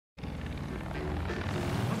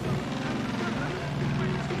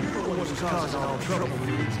causing all the trouble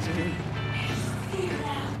for you today.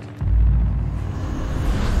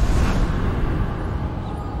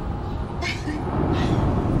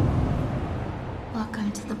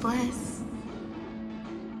 Welcome to the bliss.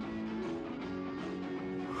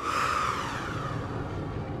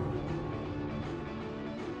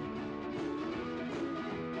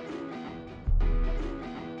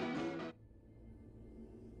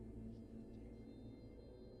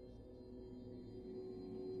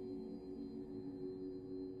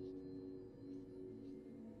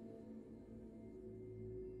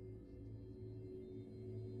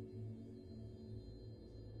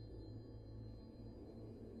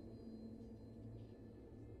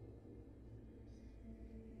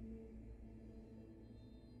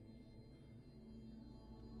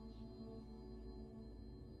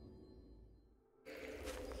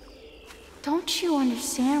 Don't you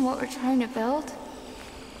understand what we're trying to build?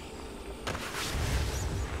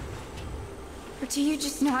 Or do you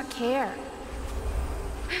just not care?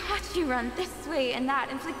 I watch you run this way and that,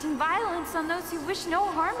 inflicting violence on those who wish no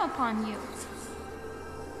harm upon you.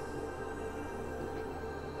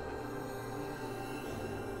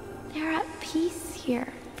 They're at peace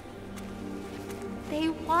here. They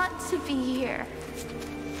want to be here.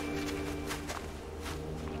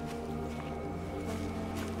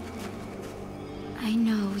 I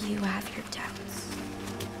know you have your doubts.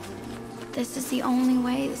 This is the only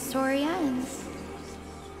way the story ends.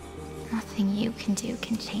 Nothing you can do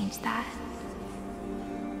can change that.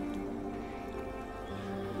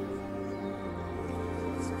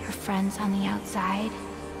 Your friends on the outside,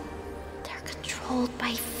 they're controlled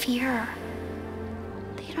by fear.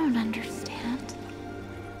 They don't understand.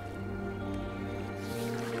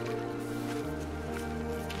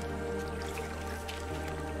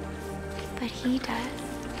 But he does.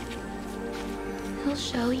 He'll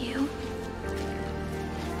show you.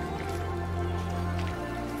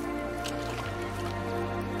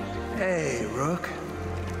 Hey, Rook.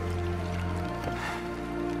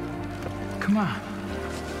 Come on.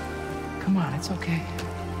 Come on, it's okay.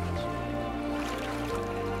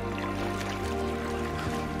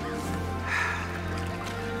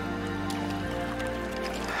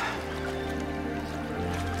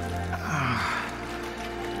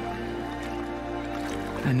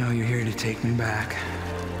 I know you're here to take me back.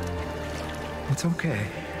 It's okay.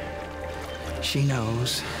 She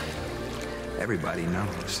knows. Everybody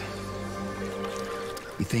knows.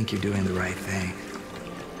 You think you're doing the right thing.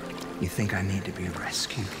 You think I need to be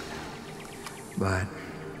rescued. But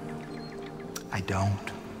I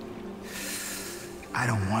don't. I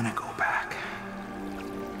don't want to go back.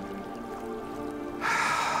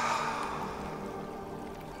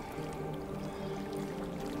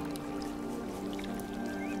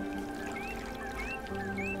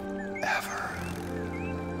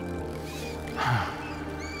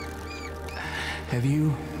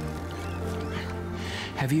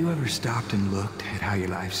 Have you ever stopped and looked at how your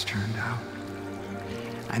life's turned out?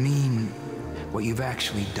 I mean, what you've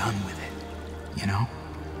actually done with it, you know?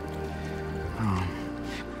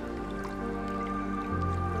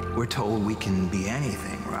 We're told we can be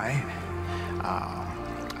anything, right?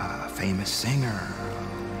 A famous singer,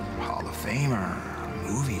 Hall of Famer,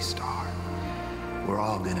 movie star. We're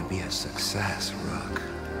all gonna be a success, Rook.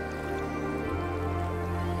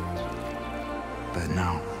 But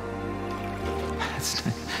no,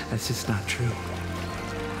 that's just not true.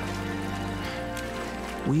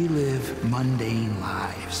 We live mundane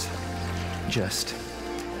lives, just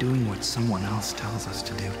doing what someone else tells us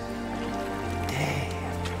to do, day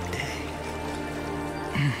after day.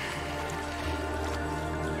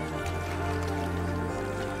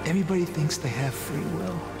 Everybody thinks they have free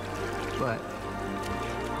will, but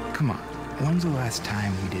come on, when's the last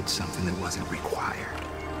time we did something that wasn't required?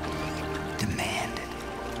 Demanded.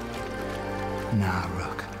 Nah,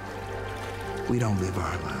 Rook. We don't live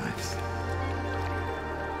our lives.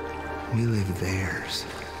 We live theirs.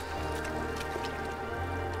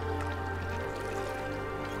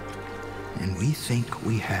 And we think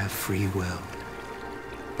we have free will.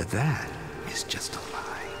 But that is just a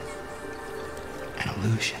lie. An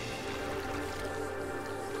illusion.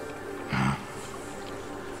 Huh?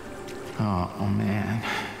 Oh, man.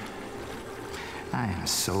 I am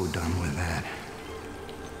so done with that.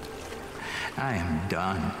 I am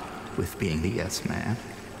done with being the yes man.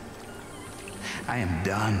 I am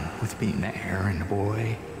done with being the errand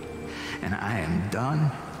boy. And I am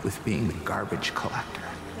done with being the garbage collector.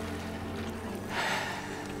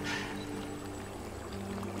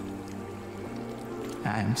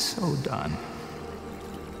 I am so done.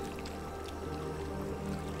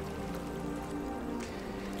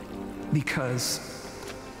 Because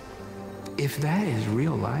If that is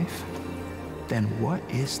real life, then what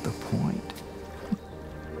is the point?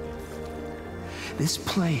 This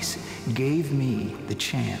place gave me the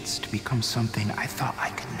chance to become something I thought I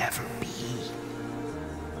could never be.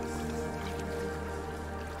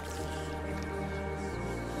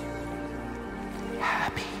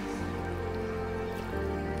 Happy.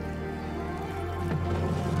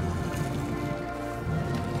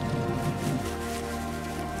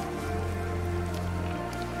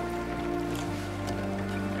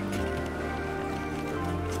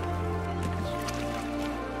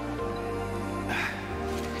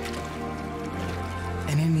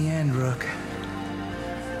 And in the end, Rook,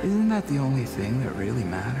 isn't that the only thing that really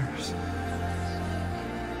matters?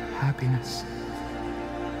 Happiness.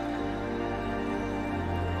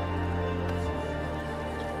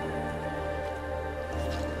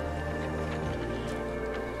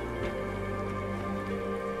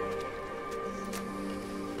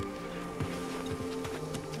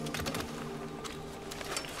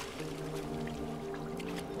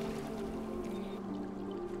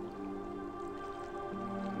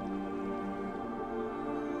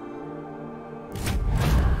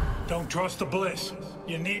 Don't trust the Bliss.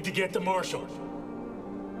 You need to get the Marshal.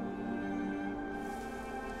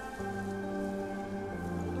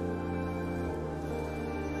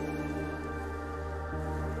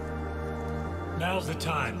 Now's the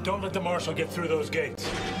time. Don't let the Marshal get through those gates.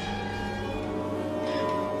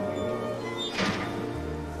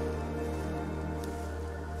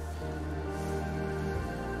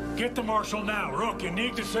 Get the Marshal now. Rook, you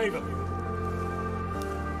need to save him.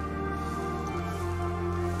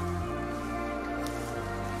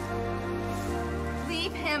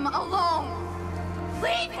 Leave him alone!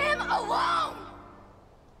 Leave him alone!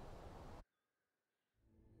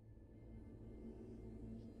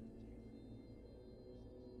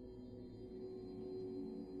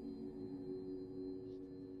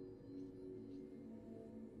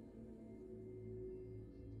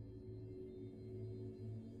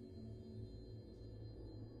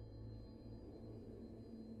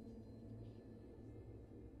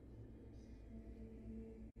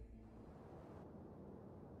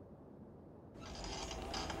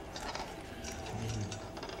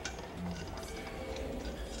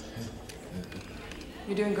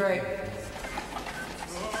 You're doing great.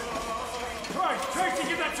 Right, Tracy,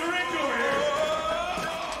 get that syringe over here!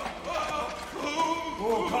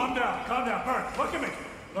 Oh, calm down, Bert. Look at me.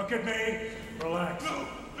 Look at me. Relax.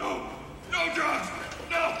 No drugs!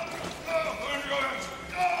 No!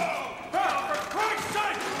 Bert, for Christ's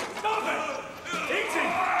sake! Stop it! Easy!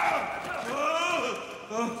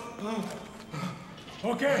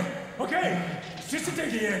 Okay. It's just to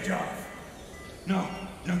take the edge off. No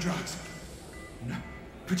drugs. No.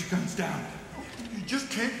 Put your guns down. You just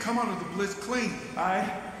can't come out of the Bliss clean.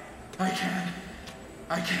 I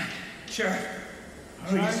can. Sheriff,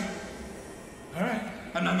 please. All right.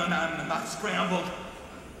 I'm not scrambled.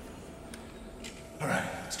 All right.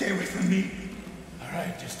 Stay away from me. All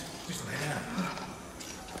right, just lay down.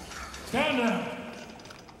 Stand down.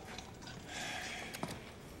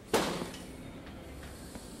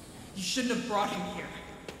 You shouldn't have brought him here.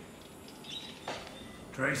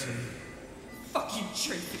 Tracy. Fuck you,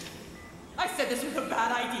 Tracy. I said this was a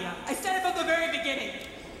bad idea. I said it from the very beginning.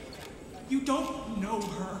 You don't know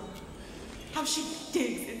her. How she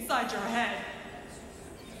digs inside your head.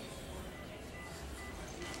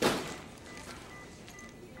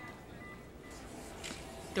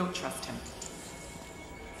 Don't trust him.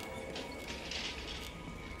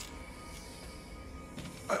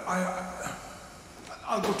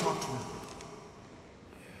 I'll go talk to her.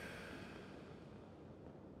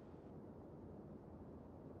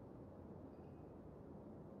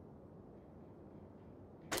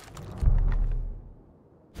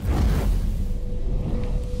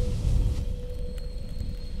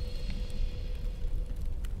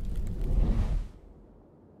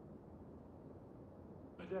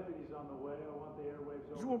 Deputy's on the way. I want the airwaves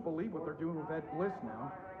open. You won't believe what they're doing with that Bliss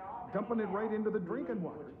now. Dumping it right into the drinking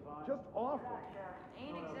water. Just awful.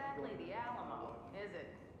 Ain't exactly the Alamo, is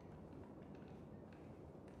it?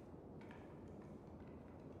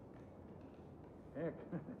 Heck,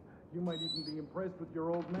 you might even be impressed with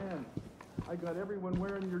your old man. I got everyone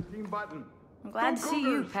wearing your team button. I'm glad to see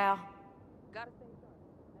you, Cougars! pal.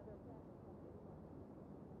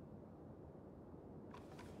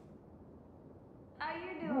 How you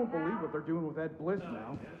doing, You won't believe pal? what they're doing with that Bliss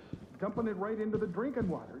now. Dumping it right into the drinking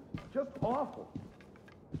water. Just awful.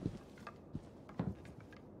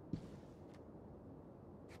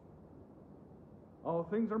 Oh,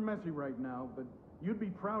 things are messy right now, but you'd be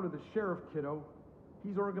proud of the sheriff, kiddo.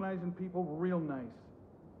 He's organizing people real nice.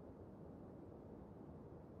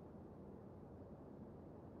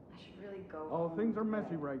 to go Oh, home things are today.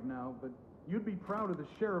 messy right now, but you'd be proud of the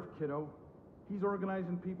sheriff, kiddo. He's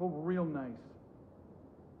organizing people real nice.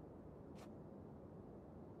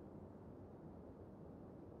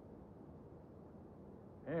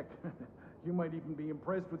 Heck, you might even be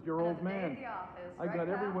impressed with your old Another day man. at the office, I right, got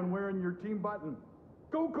pal? everyone wearing your team button.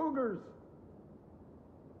 Go Cougars!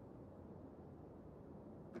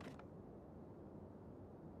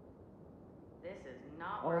 This is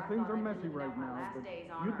not Oh, where I things thought are I'd be messy living right out my now, last but days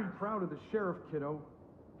on you'd be Earth. proud of the sheriff, kiddo. He's organizing people real nice. Heck, you might even be impressed with your old man. I got everyone wearing your team button. Go Cougars! This is not where I thought I'd be living out my last days on Earth. Oh, things are messy right now, but you'd be proud of the sheriff, kiddo.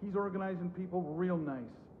 He's organizing people real nice.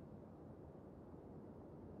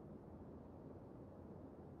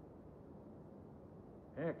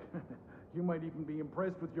 Heck, you might even be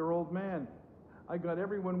impressed with your old man. I got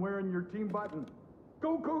everyone wearing your team button.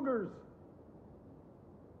 Go Cougars!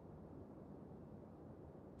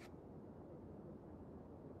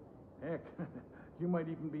 Heck, you might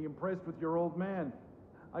even be impressed with your old man.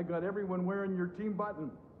 I got everyone wearing your team button.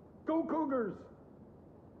 Go Cougars!